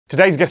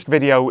Today's guest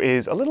video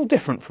is a little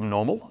different from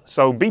normal,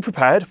 so be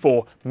prepared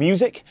for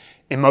music,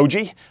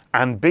 emoji,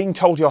 and being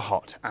told you're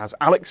hot as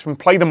Alex from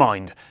Play the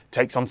Mind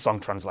takes on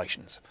song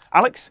translations.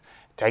 Alex,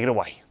 take it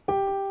away.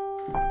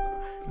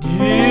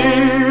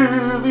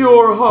 Give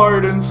your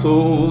heart and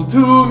soul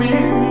to me,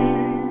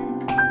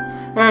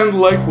 and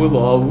life will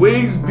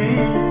always be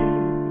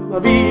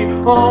la vie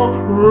en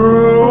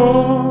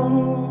rose.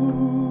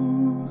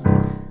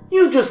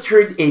 You just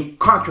heard a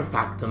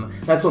contrafactum.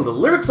 That's when the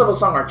lyrics of a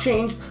song are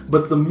changed,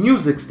 but the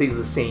music stays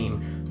the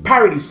same.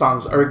 Parody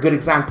songs are a good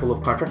example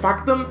of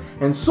contrafactum,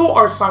 and so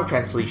are song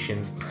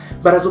translations.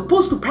 But as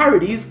opposed to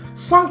parodies,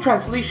 song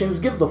translations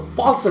give the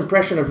false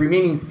impression of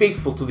remaining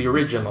faithful to the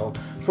original.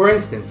 For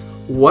instance,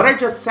 what I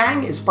just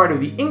sang is part of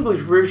the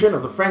English version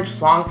of the French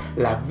song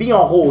La Vie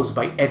en Rose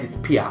by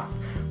Edith Piaf.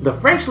 The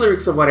French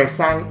lyrics of what I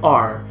sang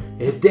are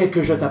Et dès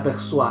que je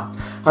t'aperçois,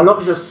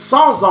 alors je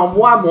sens en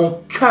moi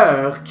mon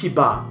cœur qui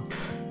bat.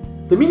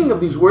 The meaning of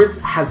these words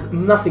has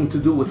nothing to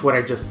do with what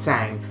I just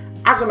sang.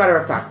 As a matter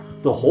of fact,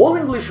 the whole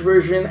English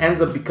version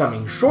ends up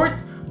becoming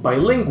short,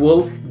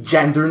 bilingual,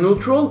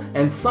 gender-neutral,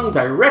 and sung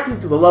directly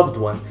to the loved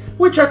one,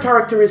 which are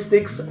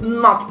characteristics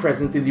not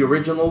present in the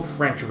original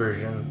French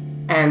version.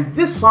 And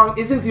this song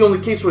isn't the only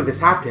case where this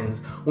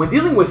happens. When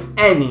dealing with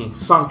any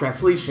song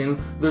translation,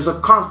 there's a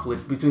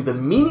conflict between the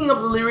meaning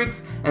of the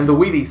lyrics and the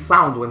way they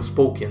sound when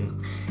spoken.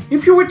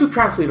 If you were to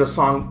translate a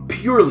song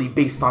purely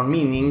based on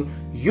meaning,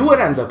 you would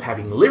end up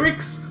having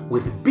lyrics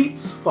with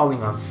beats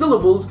falling on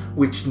syllables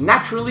which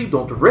naturally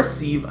don't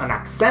receive an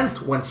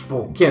accent when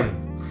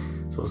spoken.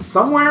 So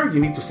somewhere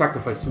you need to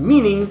sacrifice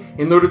meaning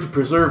in order to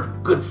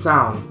preserve good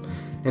sound.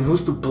 And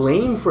who's to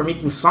blame for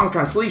making song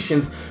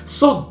translations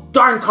so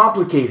darn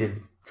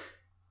complicated?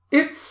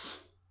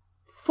 It's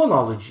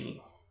phonology.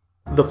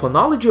 The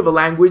phonology of a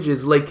language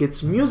is like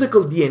its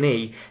musical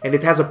DNA, and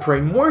it has a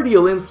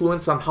primordial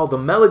influence on how the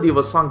melody of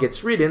a song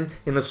gets written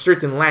in a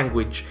certain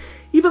language.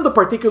 Even the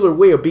particular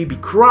way a baby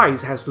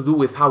cries has to do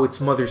with how its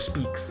mother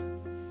speaks.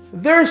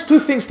 There's two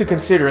things to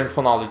consider in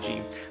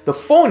phonology. The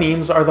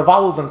phonemes are the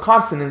vowels and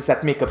consonants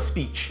that make up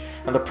speech,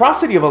 and the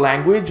prosody of a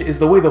language is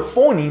the way the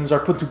phonemes are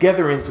put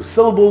together into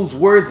syllables,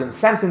 words, and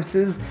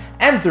sentences,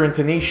 and their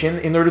intonation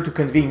in order to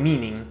convey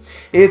meaning.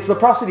 It's the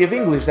prosody of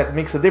English that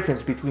makes a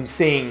difference between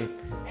saying,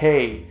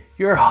 "Hey,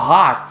 you're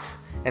hot,"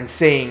 and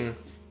saying,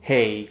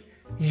 "Hey,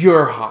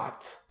 you're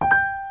hot."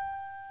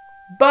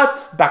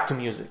 But back to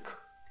music.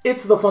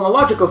 It's the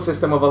phonological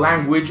system of a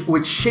language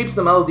which shapes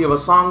the melody of a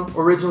song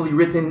originally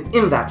written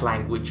in that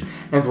language.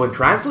 And when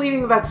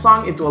translating that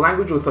song into a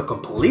language with a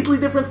completely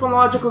different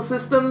phonological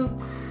system,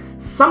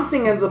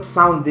 something ends up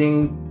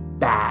sounding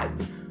bad.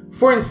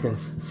 For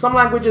instance, some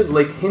languages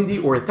like Hindi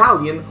or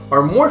Italian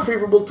are more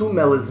favorable to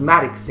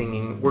melisamatic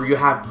singing, where you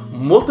have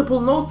multiple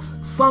notes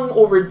sung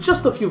over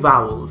just a few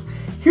vowels.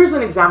 Here's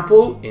an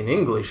example in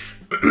English.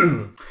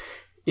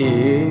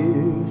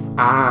 If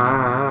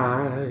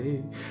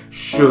I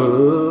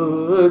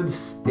should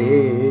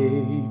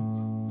stay.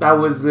 That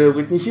was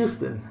Whitney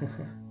Houston.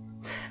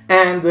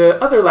 And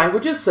other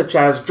languages, such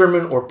as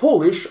German or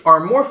Polish,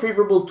 are more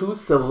favorable to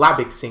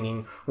syllabic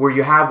singing, where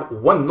you have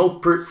one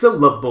note per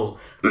syllable.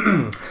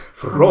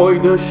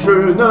 Freude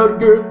schöner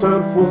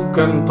Götter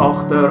Funken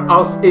Tochter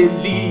aus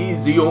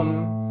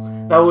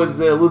Elysium. That was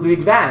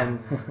Ludwig van.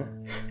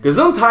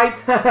 Gesundheit.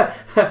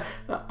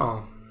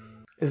 Oh.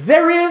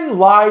 Therein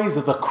lies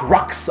the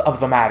crux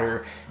of the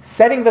matter.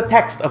 Setting the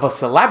text of a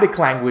syllabic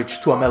language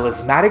to a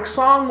melisamatic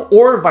song,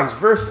 or vice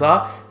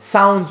versa,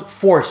 sounds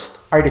forced,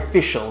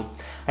 artificial.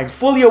 I'm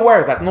fully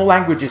aware that no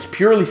language is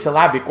purely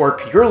syllabic or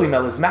purely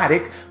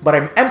melisamatic, but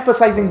I'm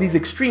emphasizing these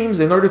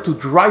extremes in order to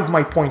drive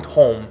my point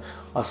home.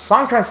 A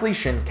song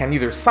translation can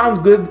either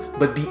sound good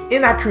but be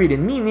inaccurate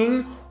in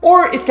meaning,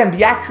 or it can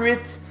be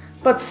accurate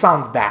but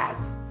sound bad.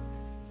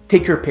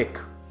 Take your pick.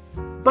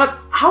 But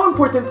how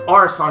important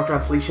are song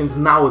translations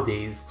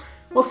nowadays?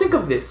 Well, think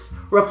of this.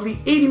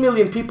 Roughly 80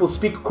 million people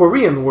speak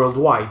Korean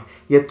worldwide,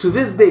 yet to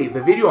this day,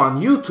 the video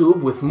on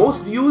YouTube with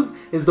most views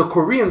is the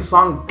Korean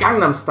song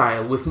Gangnam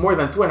Style with more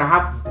than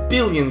 2.5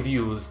 billion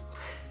views.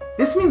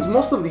 This means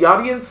most of the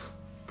audience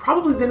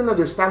probably didn't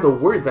understand a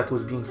word that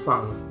was being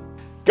sung.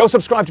 Go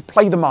subscribe to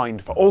Play the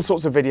Mind for all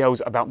sorts of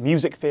videos about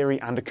music theory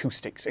and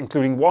acoustics,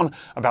 including one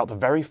about the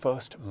very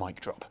first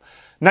mic drop.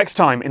 Next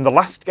time, in the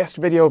last guest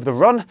video of the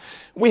run,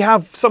 we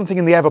have something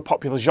in the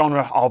ever-popular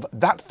genre of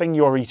That Thing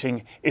You're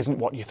Eating Isn't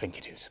What You Think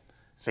It Is.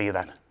 See you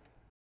then.